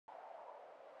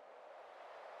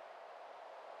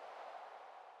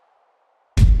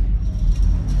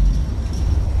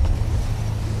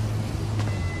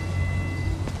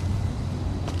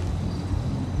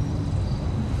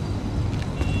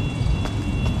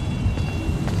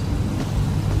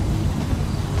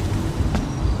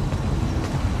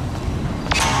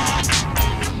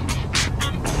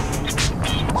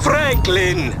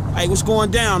Franklin! Hey, what's going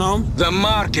down, homie? The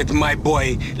market, my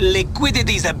boy.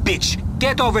 Liquidity's a bitch.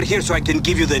 Get over here so I can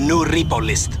give you the new repo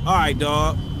list. All right,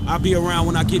 dog. I'll be around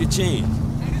when I get a chance.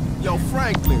 Yo,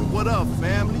 Franklin, what up,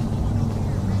 family?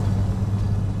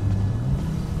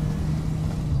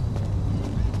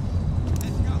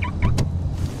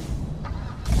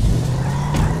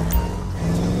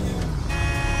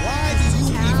 Why do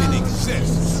you even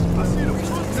exist? I see the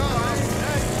book.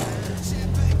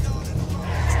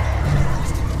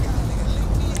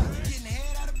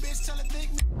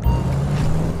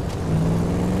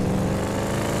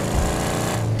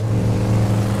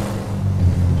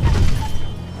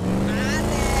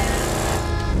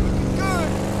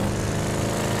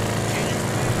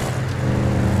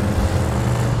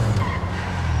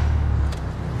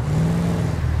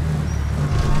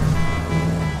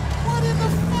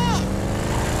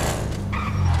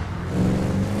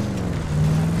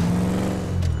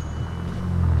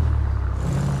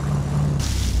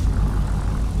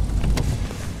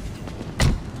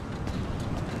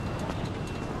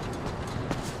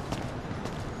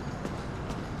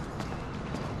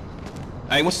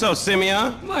 Hey, what's up,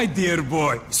 Simeon? My dear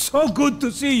boy, so good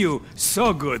to see you.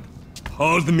 So good.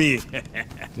 Hold me.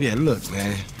 Yeah, look,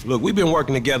 man. Look, we've been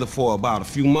working together for about a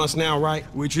few months now, right?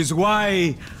 Which is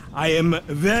why I am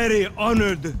very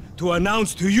honored to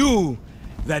announce to you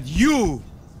that you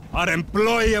are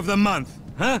Employee of the Month.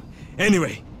 Huh?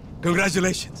 Anyway,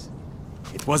 congratulations.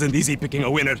 It wasn't easy picking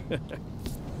a winner.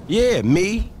 Yeah,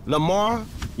 me, Lamar,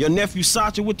 your nephew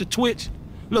Sacha with the Twitch.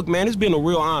 Look, man, it's been a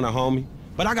real honor, homie.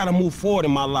 But I gotta move forward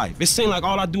in my life. It seems like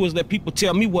all I do is let people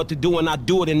tell me what to do and I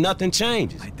do it and nothing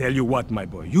changes. I tell you what, my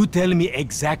boy. You tell me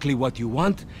exactly what you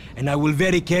want, and I will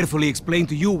very carefully explain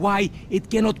to you why it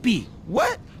cannot be.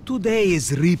 What? Today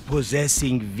is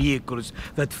repossessing vehicles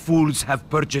that fools have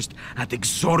purchased at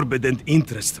exorbitant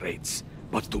interest rates.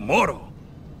 But tomorrow,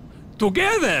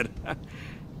 together,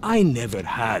 I never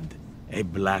had a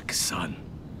black son.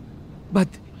 But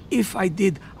if I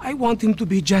did, I want him to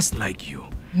be just like you.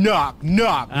 Knock,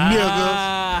 knock,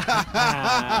 nigga.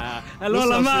 Hello,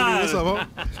 Lamar. What's up,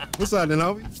 homie? What's up, then,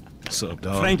 homie? What's up,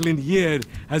 dog? Franklin here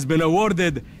has been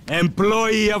awarded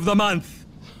Employee of the Month.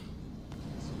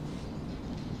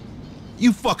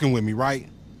 You fucking with me, right?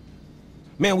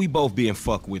 Man, we both being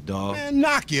fucked with, dog. Man,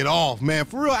 knock it off, man.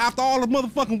 For real, after all the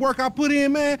motherfucking work I put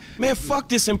in, man. Man, fuck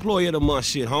this Employee of the Month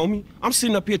shit, homie. I'm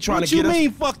sitting up here trying What to get you mean,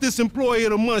 fuck this Employee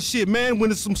of the Month shit, man? When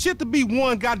there's some shit to be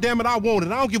won, goddammit, I want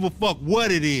it. I don't give a fuck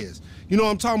what it is. You know what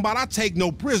I'm talking about? I take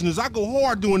no prisoners. I go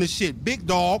hard doing this shit. Big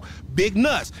dog, big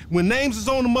nuts. When names is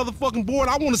on the motherfucking board,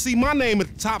 I want to see my name at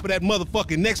the top of that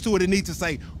motherfucking next to it. It needs to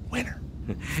say, winner.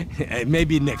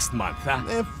 Maybe next month, huh?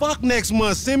 Man, fuck next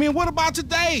month, Simeon. What about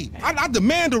today? I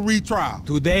demand a retrial.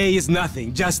 Today is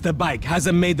nothing, just a bike.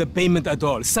 Hasn't made a payment at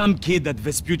all. Some kid at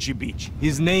Vespucci Beach.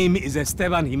 His name is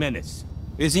Esteban Jimenez.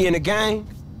 Is he in the gang?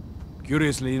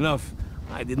 Curiously enough,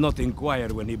 I did not inquire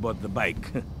when he bought the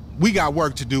bike. We got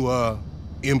work to do,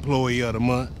 Employee of the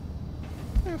Month.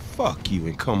 Man, fuck you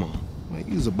and come on. Man,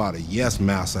 you's about a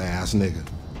yes-mouse ass nigga.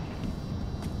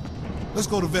 Let's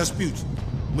go to Vespucci,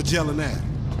 Magellan Ave.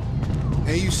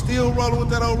 And you still rolling with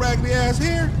that old raggedy ass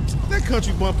hair? That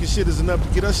country bumpkin shit is enough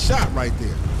to get us shot right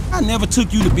there. I never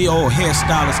took you to be old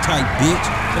hairstylist type bitch,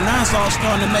 but now it's all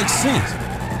starting to make sense.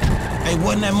 Hey,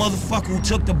 wasn't that motherfucker who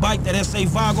took the bike that S.A.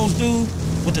 Vagos dude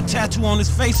with the tattoo on his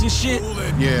face and shit?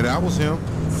 Yeah, that was him.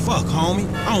 Fuck,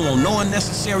 homie. I don't want no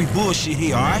unnecessary bullshit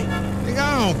here, all right? Nigga,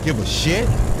 I don't give a shit.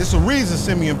 There's a reason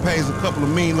Simeon pays a couple of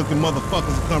mean-looking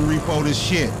motherfuckers to come repo this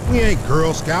shit. We ain't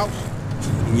Girl Scouts.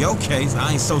 In your case,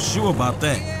 I ain't so sure about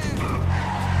that.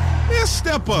 Man,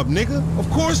 step up, nigga. Of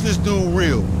course this dude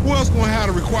real. Who else gonna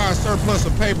have the required surplus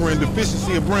of paper and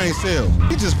deficiency of brain cells?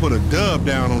 He just put a dub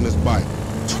down on this bike.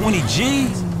 20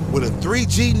 G's? With a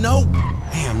 3G note?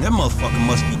 Damn, that motherfucker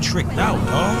must be tricked out,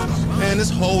 dog. Man, this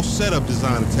whole setup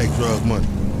designed to take drug money.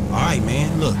 All right,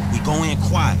 man, look, we go in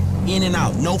quiet. In and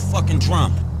out, no fucking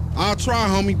drama. I'll try,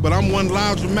 homie, but I'm one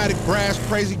loud, dramatic, brash,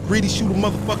 crazy, greedy, shoot a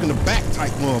motherfucker in the back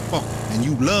type motherfucker. And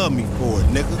you love me for it,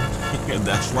 nigga.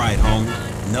 That's right, homie.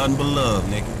 Nothing but love,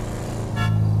 nigga.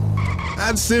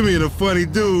 That Simeon a funny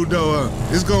dude, though.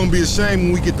 It's gonna be a shame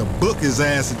when we get to book his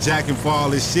ass and jack him for all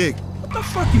this shit. What the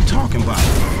fuck you talking about?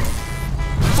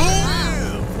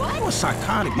 You a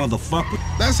psychotic motherfucker.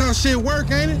 That's how shit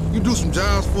work, ain't it? You do some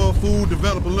jobs for a fool,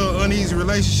 develop a little uneasy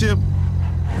relationship.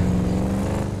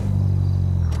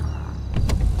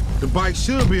 The bike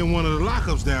should be in one of the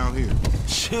lockups down here.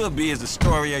 Should be is the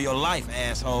story of your life,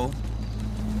 asshole.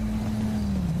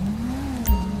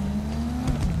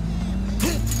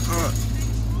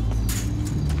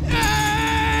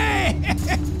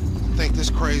 think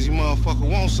this crazy motherfucker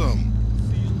wants something.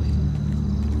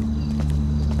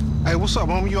 Hey, what's up,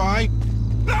 homie? You all right?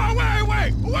 No,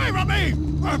 wait! Away from me!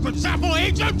 For sample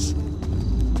agents!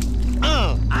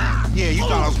 Yeah, you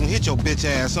thought I was gonna hit your bitch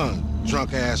ass, huh?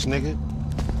 Drunk ass nigga.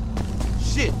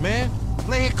 Shit, man.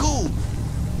 Play it cool.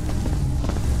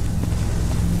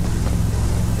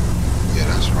 Yeah,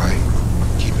 that's right.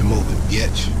 Keep it moving,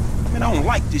 bitch. Man, I don't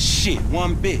like this shit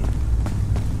one bit.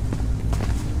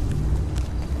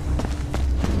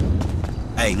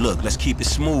 Hey, look, let's keep it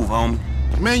smooth, homie.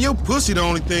 Man, your pussy the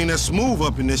only thing that's smooth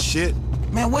up in this shit.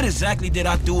 Man, what exactly did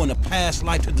I do in a past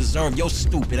life to deserve your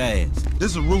stupid ass?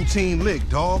 This is a routine lick,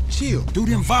 dog. Chill. Do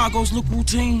them Vagos look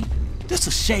routine? This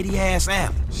a shady-ass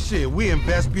alley. Shit, we in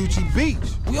Vespucci Beach.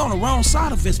 We on the wrong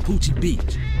side of Vespucci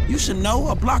Beach. You should know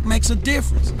a block makes a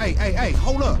difference. Hey,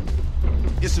 hold up.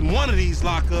 It's in one of these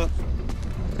lockups.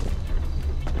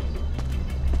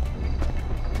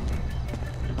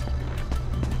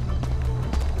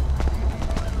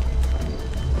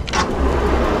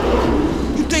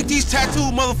 You think these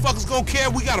tattooed motherfuckers gonna care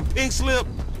we got a pink slip?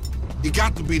 It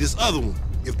got to be this other one.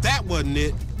 If that wasn't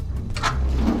it,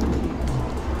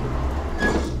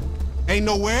 ain't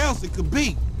nowhere else it could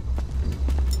be.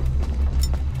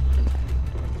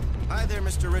 Hi there,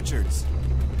 Mr. Richards.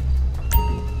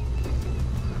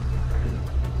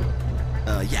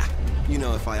 Yeah. You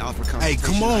know, if I offer Hey,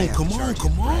 compensation,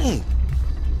 come on.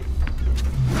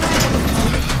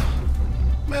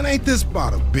 Man, ain't this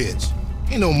about a bitch?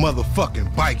 Ain't no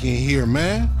motherfucking bike in here,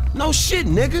 man. No shit,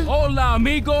 nigga. Hola,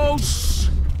 amigos.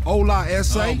 Hola,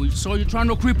 S.A. We saw you trying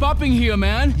to creep up in here,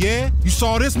 man. Yeah? You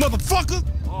saw this motherfucker?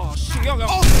 Oh, shit.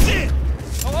 Oh, shit!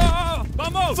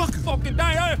 Vamos! Fucking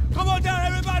down. Come on down,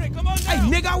 everybody. Come on Hey, down.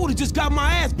 nigga, I would've just got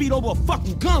my ass beat over a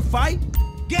fucking gunfight.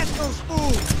 Get those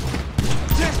fools!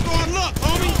 Just on luck,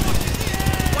 homie!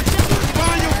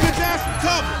 Find your bitch ass and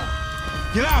cover!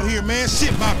 Get out here, man.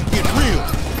 Shit about to get real.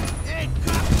 Hey,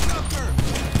 cocksucker!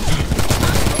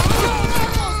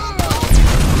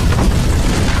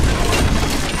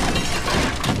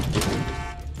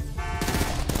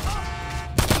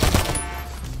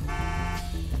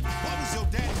 What was your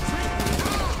daddy drinking?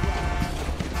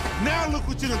 Now look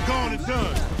what you done gone and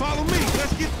done. Follow me.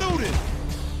 Let's get through this.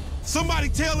 Somebody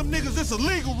tell them niggas it's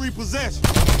illegal repossession.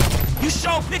 You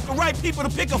sure picked the right people to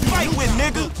pick a fight with,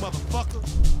 nigga. Motherfucker.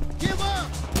 Give up!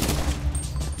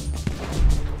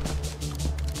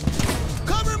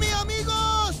 Cover me,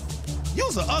 amigos!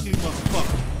 You's an ugly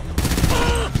motherfucker.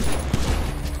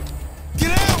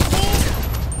 Get out, fool!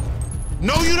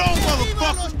 No, you don't,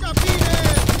 motherfucker.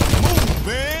 Move,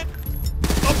 man.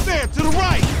 Up there, to the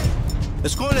right.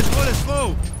 Let's go.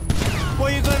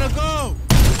 Where you gonna go?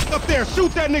 Up there,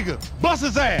 shoot that nigga. Bust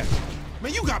his ass.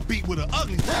 Man, you got beat with an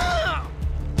ugly.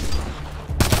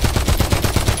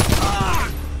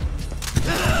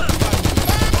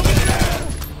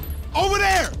 Over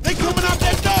there! They coming out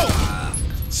that door!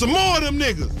 Some more of them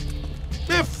niggas!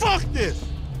 Man, fuck this!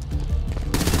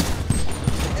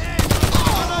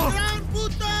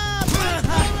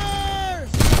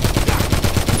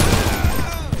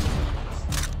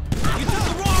 You took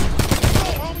the wrong...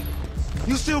 homie.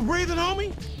 You still breathing,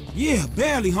 homie? Yeah,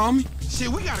 barely, homie. Shit,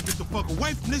 we gotta get the fuck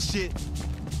away from this shit.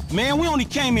 Man, we only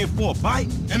came here for a bite.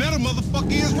 And that a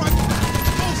motherfucker is right.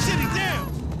 Oh, shit, he down!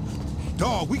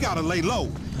 Dog, we gotta lay low.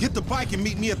 Get the bike and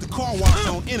meet me at the car wash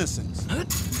on Innocence.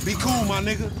 Be cool, my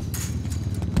nigga.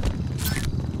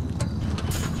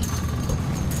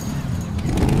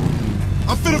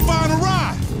 I'm finna find a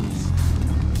ride.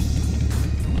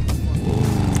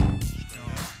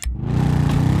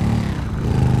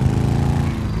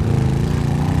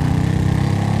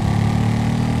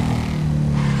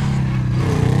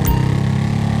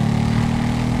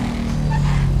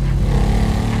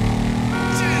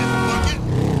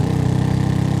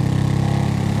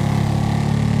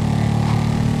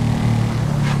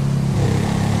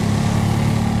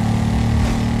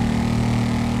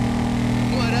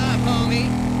 What up, homie?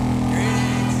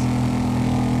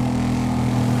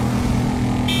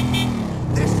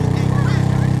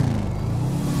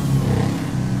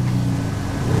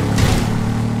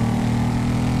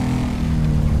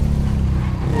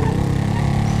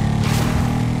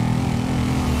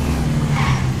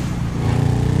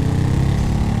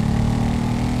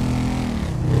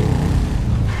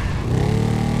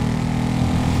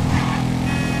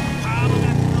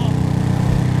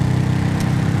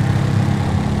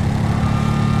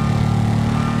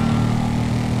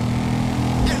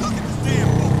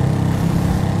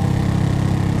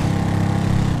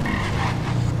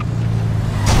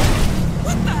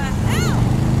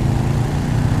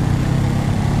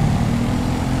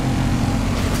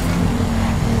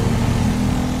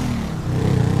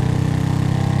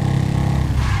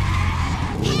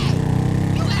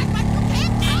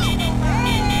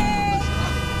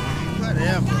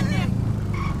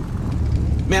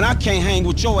 Man, I can't hang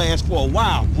with your ass for a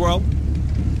while, bro.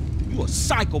 You a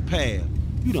psychopath.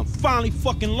 You done finally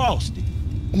fucking lost it.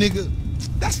 Nigga,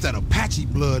 that's that Apache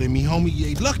blood in me, homie. You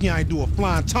ain't lucky I ain't do a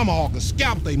flying tomahawk and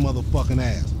scalp they motherfucking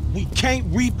ass. We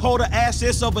can't repo the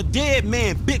assets of a dead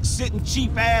man, big sitting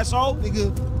chief asshole.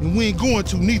 Nigga, and we ain't going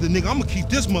to neither, nigga. I'ma keep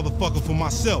this motherfucker for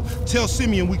myself. Tell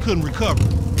Simeon we couldn't recover.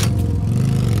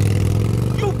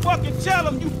 You fucking tell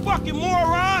him, you fucking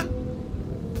moron!